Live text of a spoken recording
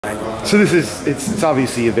So it's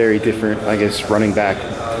obviously a very different, I guess, running back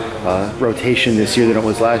rotation this year than it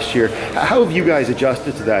was last year. How have you guys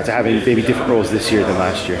adjusted to that, to having maybe different roles this year than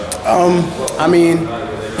last year? I mean,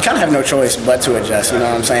 you kind of have no choice but to adjust, you know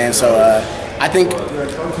what I'm saying? So I think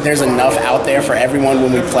there's enough out there for everyone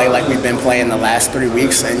when we play like we've been playing the last 3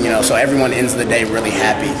 weeks, and so everyone ends the day really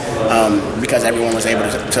happy because everyone was able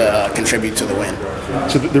to contribute to the win.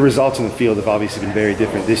 So the results on the field have obviously been very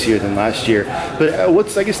different this year than last year. But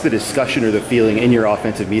what's, I guess, the discussion or the feeling in your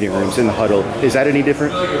offensive meeting rooms, in the huddle? Is that any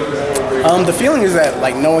different? The feeling is that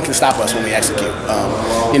no one can stop us when we execute.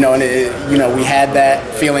 We had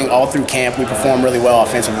that feeling all through camp. We performed really well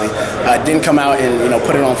offensively. Didn't come out and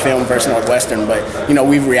put it on film versus Northwestern, but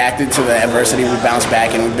we've reacted to the adversity. We bounced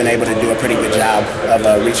back, and we've been able to do a pretty good job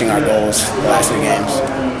of reaching our goals the last 3 games.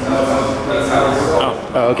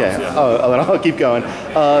 Oh, okay. I'll keep going.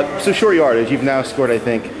 So short yardage, you've now scored, I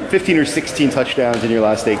think, 15 or 16 touchdowns in your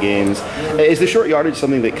last 8 games. Is the short yardage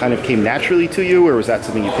something that kind of came naturally to you, or was that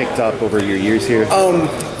something you picked up over your years here?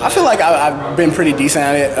 I feel like I've been pretty decent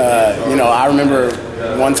at it. I remember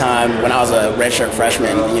one time when I was a redshirt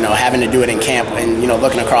freshman, having to do it in camp and,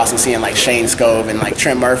 looking across and seeing like Shane Scove and like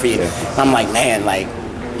Trent Murphy. Yeah. I'm like, man, like,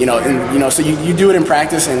 so you do it in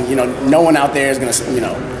practice, and no one out there is gonna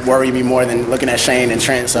worry me more than looking at Shane and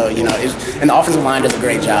Trent. So and the offensive line does a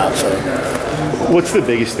great job. So, what's the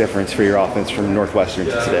biggest difference for your offense from Northwestern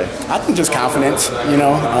to today? I think just confidence.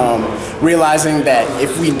 Realizing that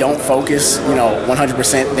if we don't focus,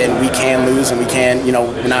 100%, then we can lose, and we can,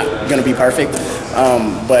 we're not gonna be perfect.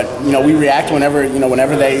 But we react whenever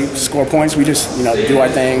they score points. We just do our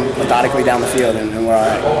thing methodically down the field, and we're all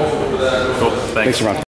right. Cool. Thanks, Remound.